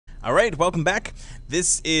All right, welcome back.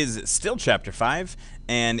 This is still Chapter 5,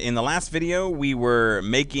 and in the last video we were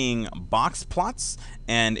making box plots,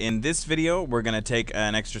 and in this video we're going to take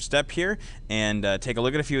an extra step here and take a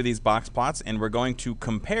look at a few of these box plots, and we're going to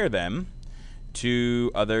compare them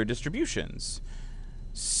to other distributions.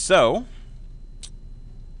 So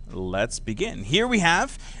let's begin. Here we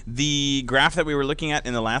have the graph that we were looking at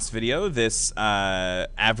in the last video, this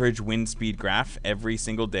average wind speed graph every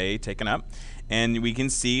single day taken up. And we can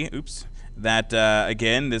see, that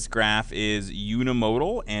again, this graph is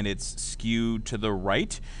unimodal and it's skewed to the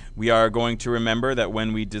right. We are going to remember that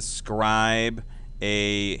when we describe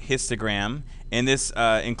a histogram, and this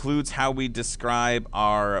includes how we describe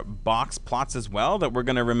our box plots as well, that we're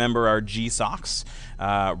going to remember our g-SOCs.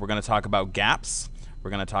 We're going to talk about gaps.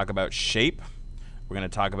 We're going to talk about shape. We're going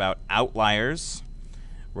to talk about outliers.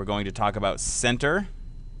 We're going to talk about center.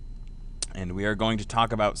 And we are going to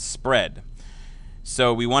talk about spread.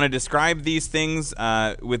 So we want to describe these things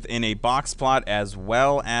within a box plot as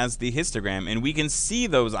well as the histogram. And we can see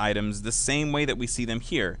those items the same way that we see them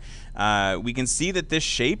here. We can see that this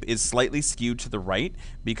shape is slightly skewed to the right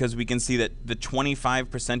because we can see that the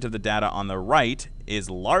 25% of the data on the right is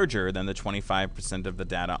larger than the 25% of the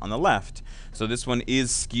data on the left. So this one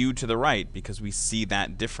is skewed to the right because we see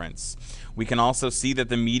that difference. We can also see that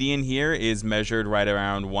the median here is measured right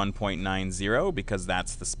around 1.90 because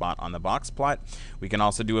that's the spot on the box plot. We can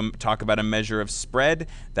also talk about a measure of spread,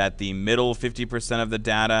 that the middle 50% of the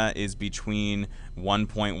data is between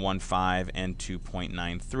 1.15 and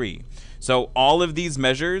 2.93. So all of these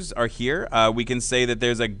measures are here. We can say that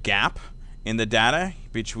there's a gap in the data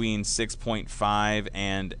between 6.5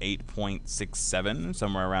 and 8.67,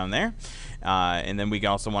 somewhere around there. And then we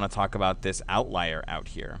also want to talk about this outlier out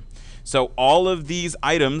here. So all of these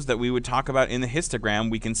items that we would talk about in the histogram,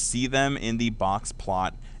 we can see them in the box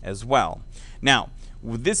plot as well. Now,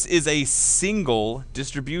 this is a single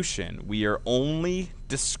distribution. We are only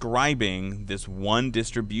describing this one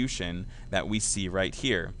distribution that we see right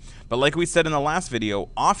here. But like we said in the last video,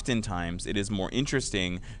 oftentimes it is more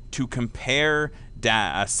interesting to compare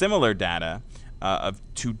similar data of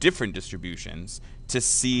two different distributions to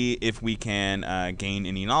see if we can gain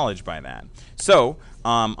any knowledge by that. So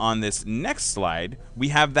on this next slide, we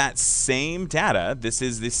have that same data. This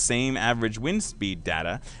is the same average wind speed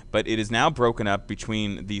data, but it is now broken up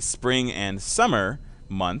between the spring and summer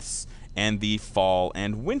months and the fall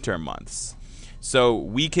and winter months. So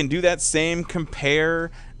we can do that same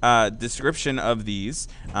compare description of these,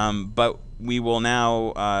 but we will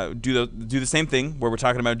now do the same thing where we're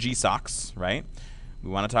talking about g-SOCs, right? We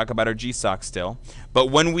want to talk about our g-SOCs still. But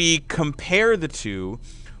when we compare the two,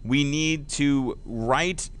 we need to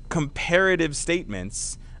write comparative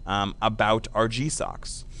statements about our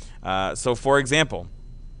g-SOCs. So for example,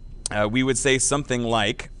 we would say something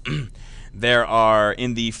like, there are,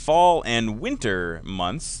 in the fall and winter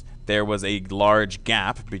months, there was a large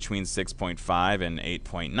gap between 6.5 and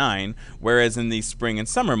 8.9, whereas in the spring and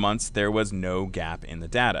summer months, there was no gap in the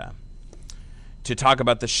data. To talk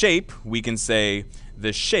about the shape, we can say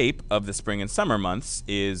the shape of the spring and summer months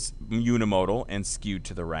is unimodal and skewed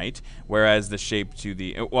to the right, whereas the shape to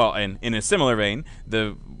the, well, and in a similar vein,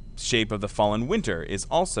 the shape of the fall and winter is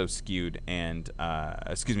also skewed and,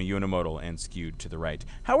 unimodal and skewed to the right.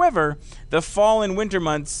 However, the fall and winter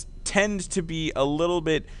months tend to be a little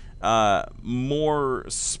bit more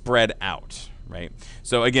spread out. Right.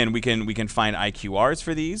 So again, we can find IQRs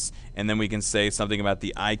for these, and then we can say something about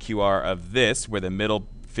the IQR of this, where the middle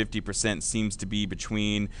 50% seems to be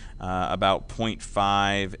between about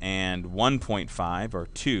 0.5 and 1.5 or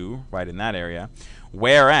 2, right in that area,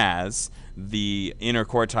 whereas the inner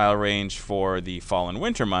quartile range for the fall and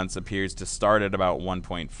winter months appears to start at about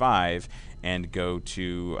 1.5 and go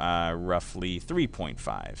to roughly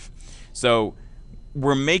 3.5. So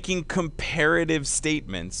we're making comparative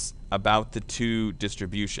statements about the two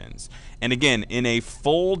distributions. And again, in a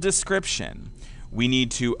full description, we need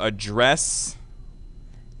to address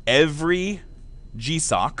every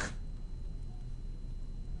g-SOC,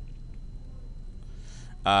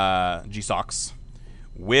 g-SOCs,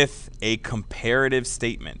 with a comparative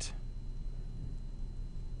statement.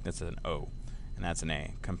 That's an O, and that's an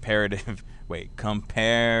A. Comparative,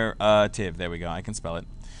 comparative, there we go, I can spell it.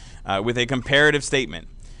 With a comparative statement.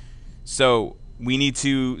 So we need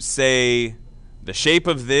to say the shape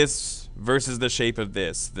of this versus the shape of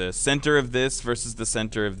this, the center of this versus the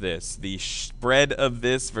center of this, the spread of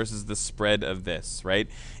this versus the spread of this, right?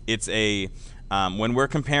 It's a, when we're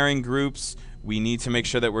comparing groups, we need to make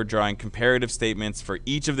sure that we're drawing comparative statements for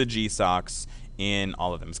each of the g-SOCs in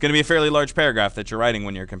all of them. It's going to be a fairly large paragraph that you're writing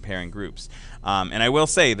when you're comparing groups. And I will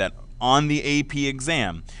say that on the AP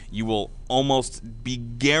exam, you will almost be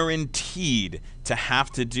guaranteed to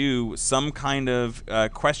have to do some kind of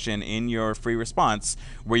question in your free response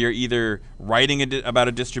where you're either writing about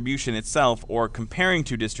a distribution itself or comparing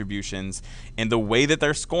two distributions, and the way that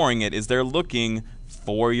they're scoring it is they're looking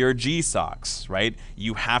for your GSOCs, right?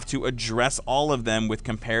 You have to address all of them with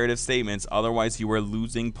comparative statements, otherwise you are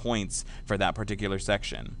losing points for that particular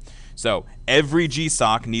section. So every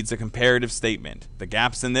GSOC needs a comparative statement. The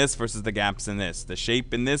gaps in this versus the gaps in this. The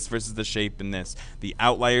shape in this versus the shape in this. The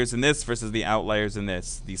outliers in this versus the outliers in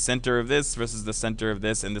this. The center of this versus the center of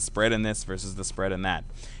this. And the spread in this versus the spread in that.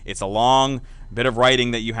 It's a long bit of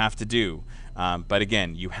writing that you have to do. But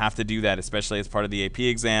again, you have to do that, especially as part of the AP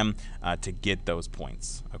exam, to get those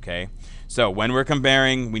points. Okay. So when we're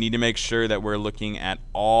comparing, we need to make sure that we're looking at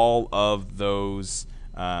all of those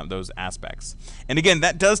aspects. And again,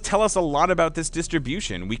 that does tell us a lot about this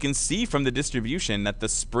distribution. We can see from the distribution that the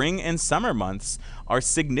spring and summer months are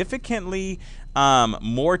significantly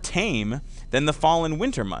more tame than the fall and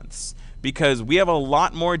winter months, because we have a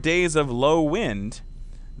lot more days of low wind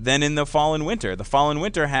than in the fall and winter. The fall and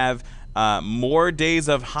winter have more days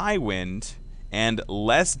of high wind and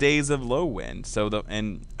less days of low wind. So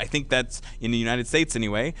and I think that's in the United States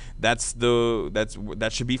anyway. That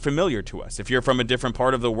should be familiar to us. If you're from a different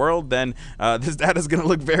part of the world, then this data is going to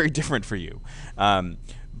look very different for you.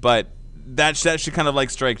 But that should kind of like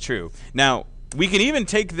strike true. Now we can even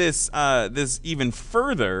take this this even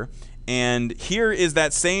further, and here is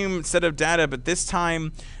that same set of data, but this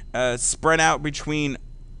time spread out between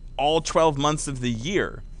all 12 months of the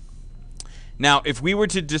year. Now, if we were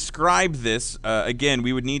to describe this, again,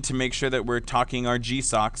 we would need to make sure that we're talking our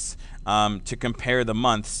GSOCs to compare the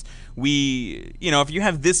months. If you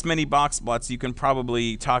have this many box plots, you can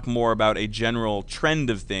probably talk more about a general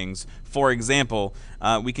trend of things. For example,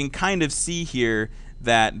 we can kind of see here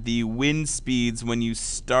that the wind speeds, when you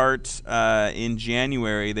start in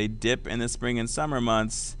January, they dip in the spring and summer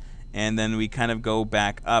months, and then we kind of go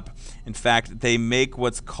back up. In fact, they make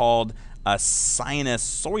what's called a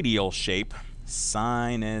sinusoidal shape.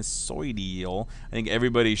 Sinusoidal. I think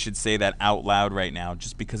everybody should say that out loud right now,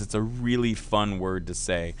 just because it's a really fun word to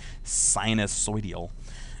say. Sinusoidal.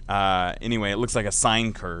 Anyway, it looks like a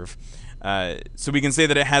sine curve. So we can say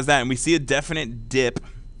that it has that, and we see a definite dip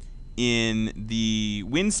in the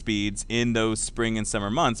wind speeds in those spring and summer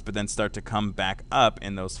months, but then start to come back up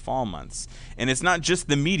in those fall months. And it's not just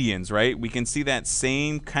the medians, right? We can see that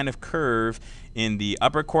same kind of curve in the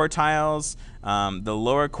upper quartiles, the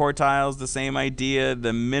lower quartiles, the same idea.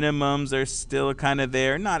 The minimums are still kind of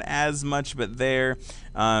there, not as much, but there.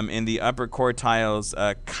 In the upper quartiles,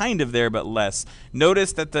 kind of there, but less.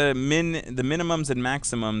 Notice that the minimums and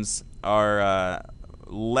maximums are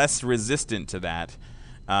less resistant to that.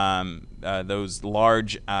 Those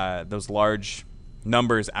large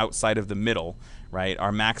numbers outside of the middle, right?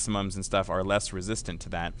 Our maximums and stuff are less resistant to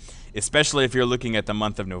that, especially if you're looking at the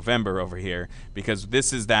month of November over here, because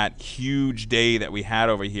this is that huge day that we had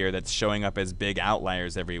over here that's showing up as big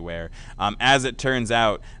outliers everywhere. As it turns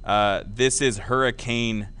out, this is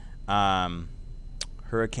Hurricane Karen.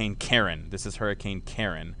 This is Hurricane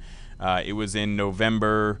Karen. It was in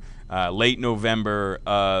November, late November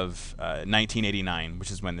of 1989,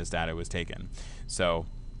 which is when this data was taken. So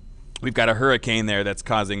we've got a hurricane there that's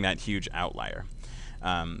causing that huge outlier.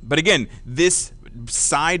 But again, this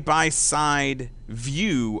side-by-side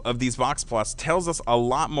view of these box plots tells us a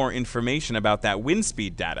lot more information about that wind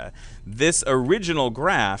speed data. This original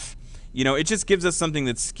graph, it just gives us something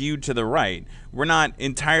that's skewed to the right. We're not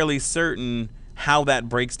entirely certain how that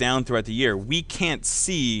breaks down throughout the year. We can't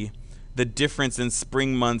see the difference in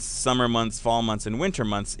spring months, summer months, fall months, and winter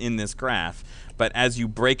months in this graph. But as you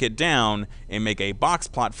break it down and make a box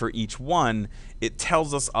plot for each one, it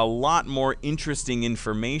tells us a lot more interesting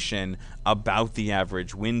information about the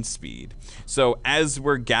average wind speed. So as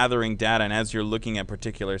we're gathering data and as you're looking at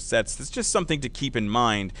particular sets, it's just something to keep in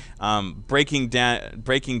mind. Breaking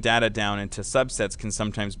data down into subsets can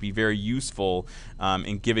sometimes be very useful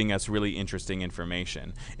in giving us really interesting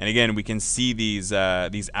information. And again, we can see these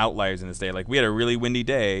outliers in this day. Like we had a really windy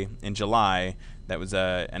day in July. That was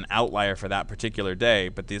an outlier for that particular day,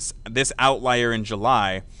 but this outlier in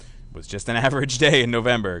July was just an average day in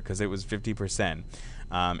November because it was 50%.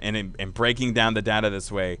 And breaking down the data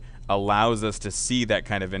this way allows us to see that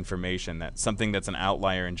kind of information, that something that's an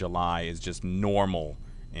outlier in July is just normal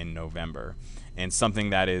in November. And something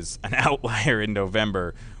that is an outlier in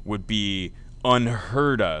November would be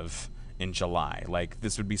unheard of in July. Like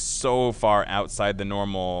this would be so far outside the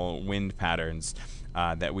normal wind patterns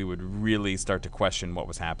that we would really start to question what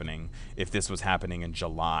was happening if this was happening in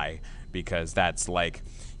July because that's like,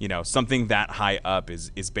 you know, something that high up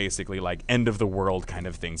is basically like end of the world kind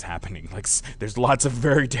of things happening. Like there's lots of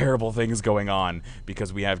very terrible things going on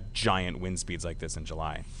because we have giant wind speeds like this in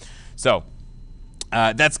July. So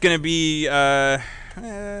that's going to be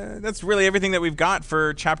that's really everything that we've got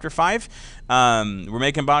for Chapter 5. We're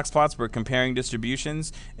making box plots. We're comparing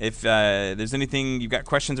distributions. If there's anything, you've got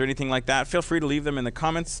questions or anything like that, feel free to leave them in the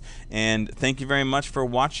comments. And thank you very much for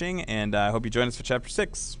watching, and I hope you join us for Chapter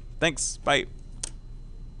 6. Thanks. Bye.